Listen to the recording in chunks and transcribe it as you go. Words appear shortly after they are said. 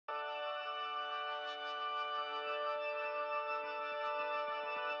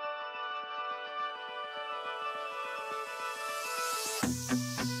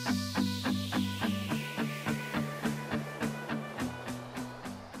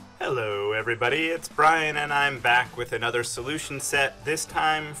Hello everybody, it's Brian and I'm back with another solution set, this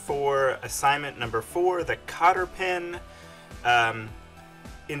time for assignment number 4, the Cotter pin.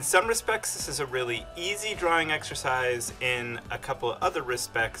 In some respects this is a really easy drawing exercise, in a couple of other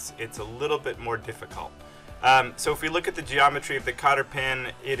respects it's a little bit more difficult. So if we look at the geometry of the Cotter pin,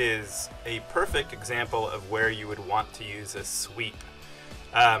 it is a perfect example of where you would want to use a sweep.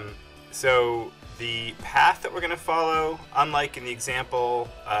 So the path that we're going to follow, unlike in the example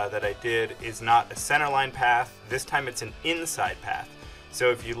that I did, is not a centerline path. This time it's an inside path.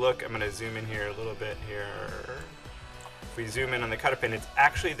 So if you look, I'm going to zoom in here a little bit here. If we zoom in on the Cotter pin, it's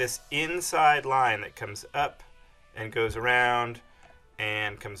actually this inside line that comes up and goes around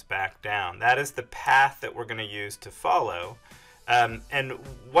and comes back down. That is the path that we're going to use to follow. And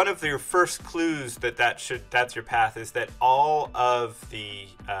one of your first clues that that's your path is that all of the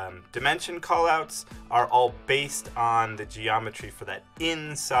dimension callouts are all based on the geometry for that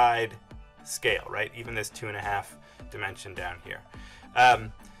inside scale, right? Even this 2.5 dimension down here.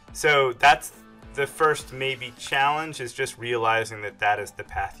 So that's the first maybe challenge, is just realizing that that is the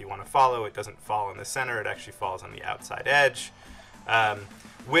path you want to follow. It doesn't fall in the center, it actually falls on the outside edge,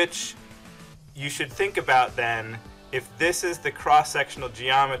 which you should think about then. If this is the cross-sectional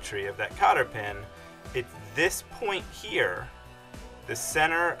geometry of that Cotter pin, it's this point here, the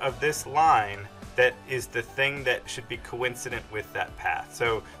center of this line, that is the thing that should be coincident with that path.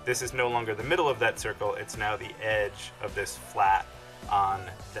 So this is no longer the middle of that circle, it's now the edge of this flat on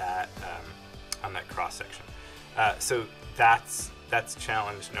that cross-section. So that's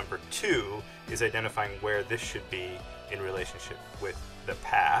challenge number 2, is identifying where this should be in relationship with the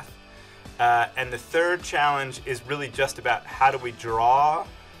path. And the third challenge is really just about how do we draw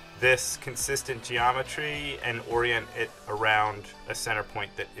this consistent geometry and orient it around a center point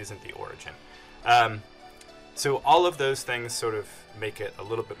that isn't the origin. So all of those things sort of make it a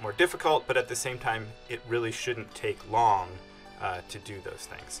little bit more difficult, but at the same time it really shouldn't take long to do those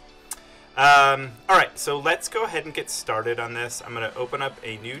things. Alright, so let's go ahead and get started on this. I'm going to open up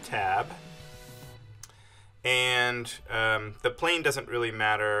a new tab, and the plane doesn't really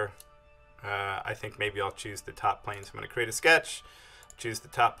matter. I think maybe I'll choose the top plane. So I'm going to create a sketch, choose the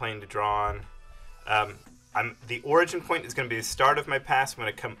top plane to draw on. The origin point is going to be the start of my path. So I'm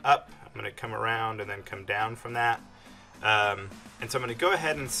going to come up, I'm going to come around, and then come down from that. And so I'm going to go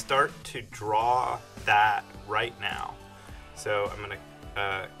ahead and start to draw that right now. So I'm going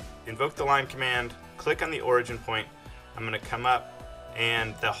to invoke the line command, click on the origin point. I'm going to come up,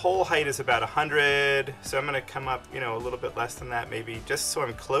 and the whole height is about 100. So I'm going to come up, a little bit less than that, maybe, just so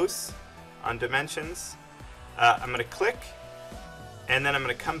I'm close on dimensions. I'm going to click, and then I'm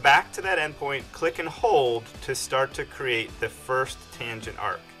going to come back to that endpoint, click and hold to start to create the first tangent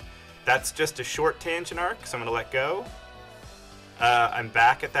arc. That's just a short tangent arc, so I'm going to let go. I'm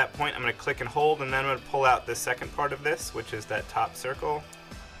back at that point. I'm going to click and hold, and then I'm going to pull out the second part of this, which is that top circle.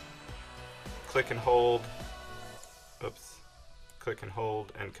 Click and hold. Oops. Click and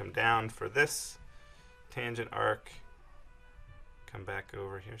hold and come down for this tangent arc. Come back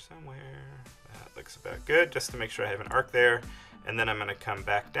over here somewhere. That looks about good, just to make sure I have an arc there. And then I'm going to come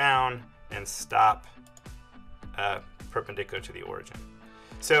back down and stop perpendicular to the origin.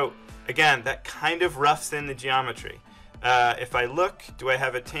 So again, that kind of roughs in the geometry. If I look, do I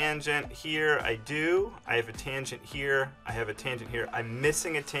have a tangent here? I do. I have a tangent here. I have a tangent here. I'm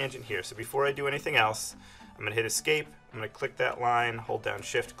missing a tangent here. So before I do anything else, I'm going to hit escape. I'm going to click that line, hold down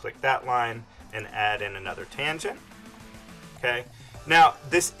shift, click that line, and add in another tangent. Okay. Now,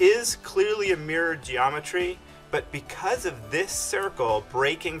 this is clearly a mirrored geometry, but because of this circle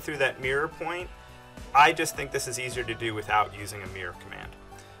breaking through that mirror point, I just think this is easier to do without using a mirror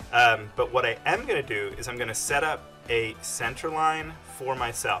command. But what I am going to do is I'm going to set up a center line for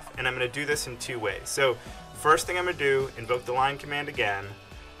myself, and I'm going to do this in 2 ways. So first thing I'm going to do, invoke the line command again.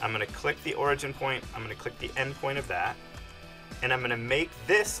 I'm going to click the origin point, I'm going to click the end point of that, and I'm going to make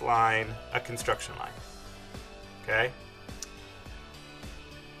this line a construction line. Okay?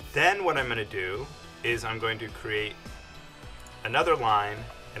 Then what I'm going to do is I'm going to create another line,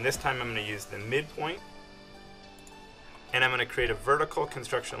 and this time I'm going to use the midpoint, and I'm going to create a vertical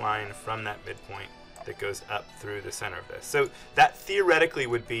construction line from that midpoint that goes up through the center of this. So that theoretically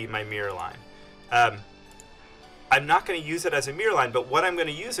would be my mirror line. I'm not going to use it as a mirror line, but what I'm going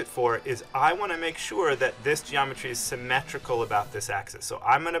to use it for is I want to make sure that this geometry is symmetrical about this axis. So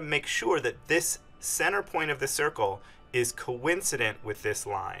I'm going to make sure that this center point of the circle is coincident with this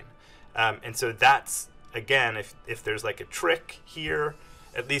line. And so that's, again, if there's like a trick here,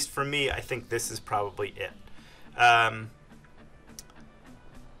 at least for me, I think this is probably it.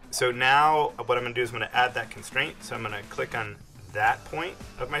 So now what I'm going to do is I'm going to add that constraint. So I'm going to click on that point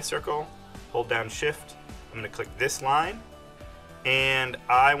of my circle, hold down Shift. I'm going to click this line, and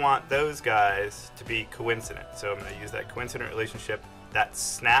I want those guys to be coincident. So I'm going to use that coincident relationship that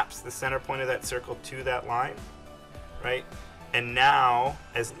snaps the center point of that circle to that line, right? And now,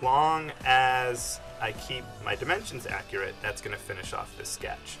 as long as I keep my dimensions accurate, that's going to finish off this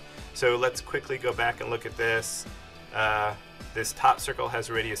sketch. So let's quickly go back and look at this. This top circle has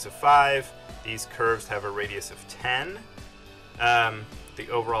a radius of 5. These curves have a radius of 10. The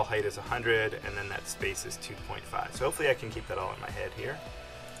overall height is 100, and then that space is 2.5. So hopefully I can keep that all in my head here.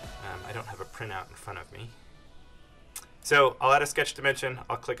 I don't have a printout in front of me. So I'll add a sketch dimension.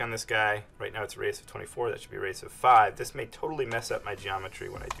 I'll click on this guy. Right now it's a radius of 24. That should be a radius of 5. This may totally mess up my geometry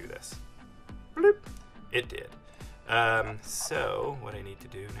when I do this. Bloop. It did. So what I need to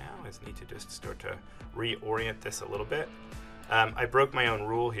do now is need to just start to reorient this a little bit. I broke my own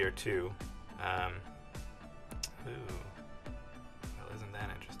rule here too. Ooh. Well, isn't that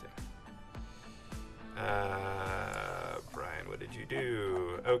interesting? Brian, what did you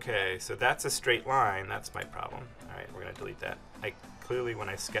do? Okay, so that's a straight line. That's my problem. All right, we're going to delete that. Clearly, when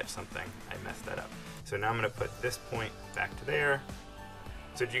I sketch something, I messed that up. So now I'm going to put this point back to there.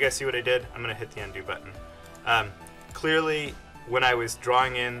 So did you guys see what I did? I'm going to hit the undo button. Clearly, when I was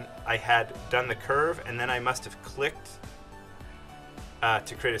drawing in, I had done the curve, and then I must have clicked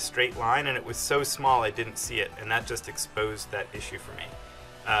to create a straight line, and it was so small I didn't see it, and that just exposed that issue for me.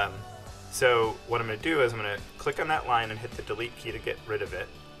 So what I'm going to do is I'm going to click on that line and hit the delete key to get rid of it,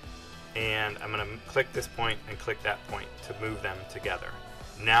 and I'm going to click this point and click that point to move them together.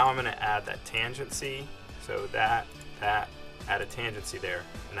 Now I'm going to add that tangency, so that, add a tangency there,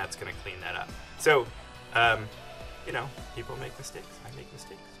 and that's going to clean that up. So, you know, people make mistakes. I make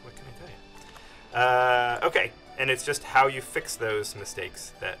mistakes. What can I tell you? Okay, and it's just how you fix those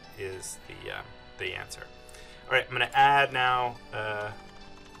mistakes that is the answer. All right, I'm going to add now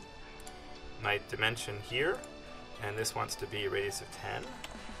my dimension here, and this wants to be a radius of 10.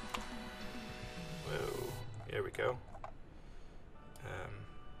 Whoa, there we go.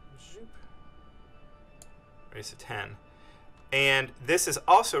 Radius of 10. And this is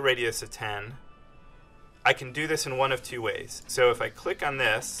also radius of 10. I can do this in one of two ways. So if I click on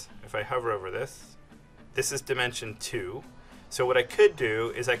this, if I hover over this, this is dimension 2. So what I could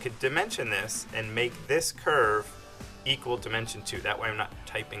do is I could dimension this and make this curve equal dimension 2. That way I'm not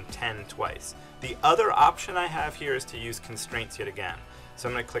typing 10 twice. The other option I have here is to use constraints yet again. So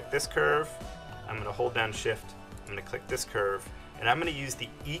I'm going to click this curve, I'm going to hold down Shift, I'm going to click this curve, and I'm going to use the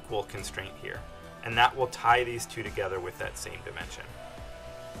equal constraint here. And that will tie these two together with that same dimension.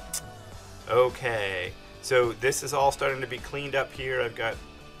 Okay, so this is all starting to be cleaned up here. I've got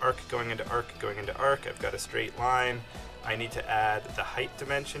arc going into arc going into arc. I've got a straight line. I need to add the height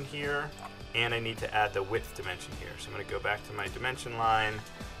dimension here, and I need to add the width dimension here. So I'm going to go back to my dimension line.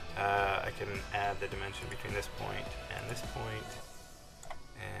 I can add the dimension between this point and this point,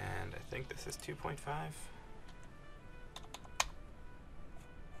 and I think this is 2.5.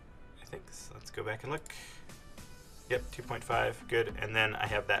 I think so. Let's go back and look. Yep, 2.5, good. And then I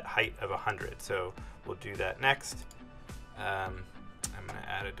have that height of 100, so we'll do that next. I'm going to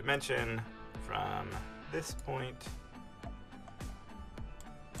add a dimension from this point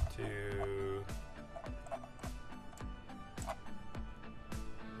to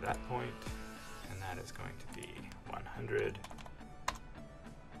that point, and that is going to be 100,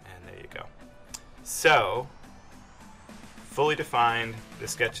 and there you go. So, fully defined, the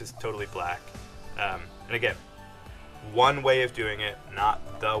sketch is totally black. And again, one way of doing it,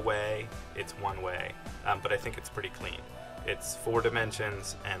 not the way, it's one way, but I think it's pretty clean. It's 4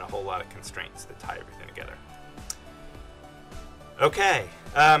 dimensions and a whole lot of constraints that tie everything together. Okay,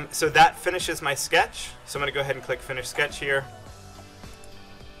 so that finishes my sketch. So I'm going to go ahead and click Finish Sketch here.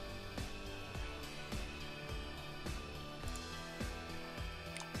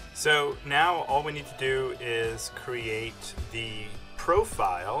 So now all we need to do is create the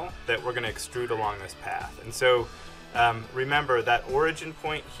profile that we're going to extrude along this path. And so remember that origin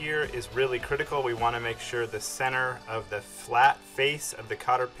point here is really critical. We want to make sure the center of the flat face of the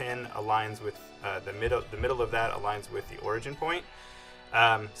cotter pin aligns with the middle of that aligns with the origin point.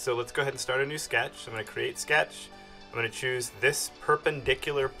 So let's go ahead and start a new sketch. So I'm going to create sketch. I'm going to choose this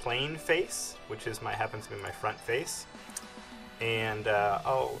perpendicular plane face, which is happens to be my front face. And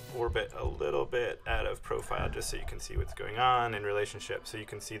I'll orbit a little bit out of profile just so you can see what's going on in relationship. So you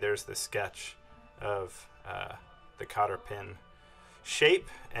can see there's the sketch of the cotter pin shape,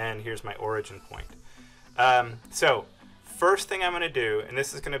 and here's my origin point. So first thing I'm going to do, and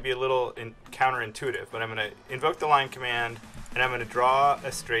this is going to be a little counterintuitive, but I'm going to invoke the line command, and I'm going to draw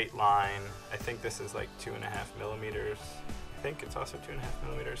a straight line. I think this is like 2.5 millimeters. I think it's also 2.5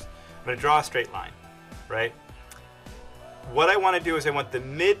 millimeters. I'm going to draw a straight line, right? What I want to do is I want the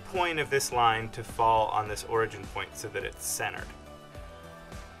midpoint of this line to fall on this origin point so that it's centered.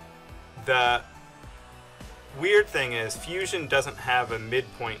 The weird thing is Fusion doesn't have a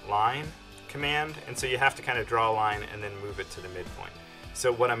midpoint line command, and so you have to kind of draw a line and then move it to the midpoint.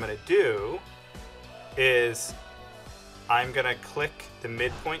 So what I'm going to do is I'm going to click the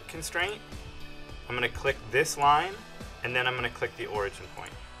midpoint constraint, I'm going to click this line, and then I'm going to click the origin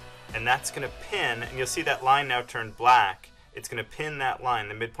point. And that's going to pin, and you'll see that line now turned black. It's going to pin that line,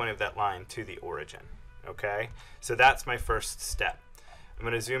 the midpoint of that line, to the origin. Okay? So that's my first step. I'm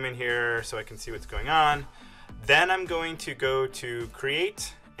going to zoom in here so I can see what's going on. Then I'm going to go to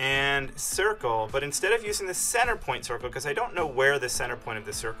Create and Circle, but instead of using the center point circle, because I don't know where the center point of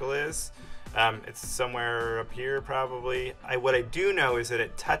the circle is, it's somewhere up here probably. What I do know is that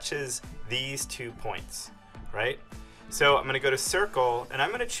it touches these 2 points, right? So I'm going to go to Circle, and I'm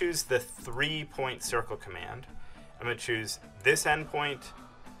going to choose the 3-point circle command. I'm going to choose this endpoint,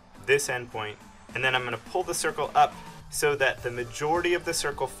 and then I'm going to pull the circle up so that the majority of the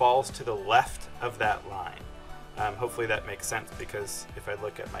circle falls to the left of that line. Hopefully that makes sense, because if I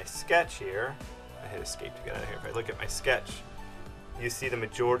look at my sketch here, I hit escape to get out of here. If I look at my sketch, you see the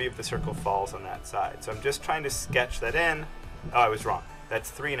majority of the circle falls on that side. So I'm just trying to sketch that in. Oh, I was wrong. That's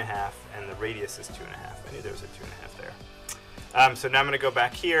 3.5, and the radius is 2.5. I knew there was a 2.5 there. So now I'm going to go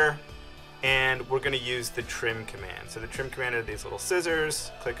back here, and we're going to use the trim command. So the trim command are these little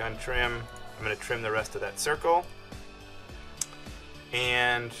scissors. Click on trim. I'm going to trim the rest of that circle,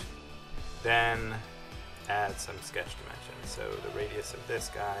 and then add some sketch dimensions. So the radius of this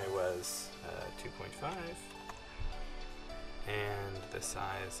guy was 2.5, and the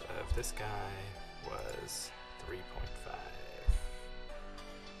size of this guy was 3.5.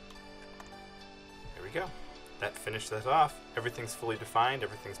 There we go. That finished that off. Everything's fully defined,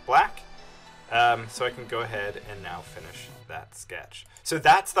 everything's black. So I can go ahead and now finish that sketch. So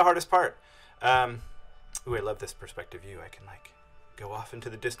that's the hardest part. Ooh, I love this perspective view. I can like go off into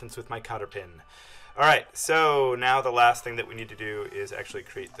the distance with my cotter pin. All right, so now the last thing that we need to do is actually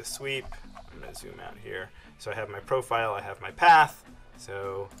create the sweep. I'm going to zoom out here. So I have my profile, I have my path.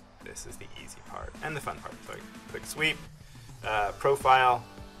 So this is the easy part and the fun part. So I click sweep, profile,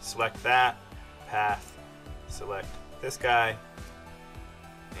 select that, path, select this guy,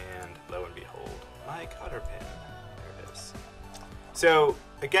 and lo and behold, my cotter pin. There it is. So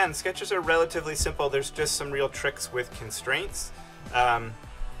again, sketches are relatively simple. There's just some real tricks with constraints.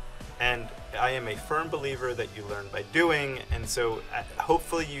 And I am a firm believer that you learn by doing, and so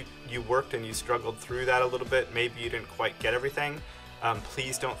hopefully you worked and you struggled through that a little bit. Maybe you didn't quite get everything.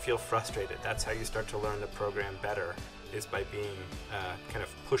 Please don't feel frustrated. That's how you start to learn the program better, is by being kind of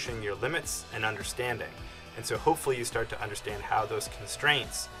pushing your limits and understanding. And so hopefully you start to understand how those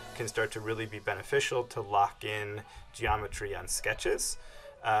constraints can start to really be beneficial to lock in geometry on sketches.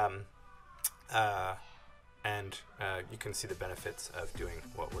 And you can see the benefits of doing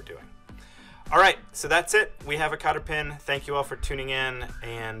what we're doing. All right, so that's it. We have a cotter pin. Thank you all for tuning in,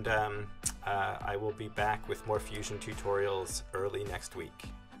 and I will be back with more Fusion tutorials early next week.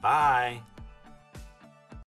 Bye.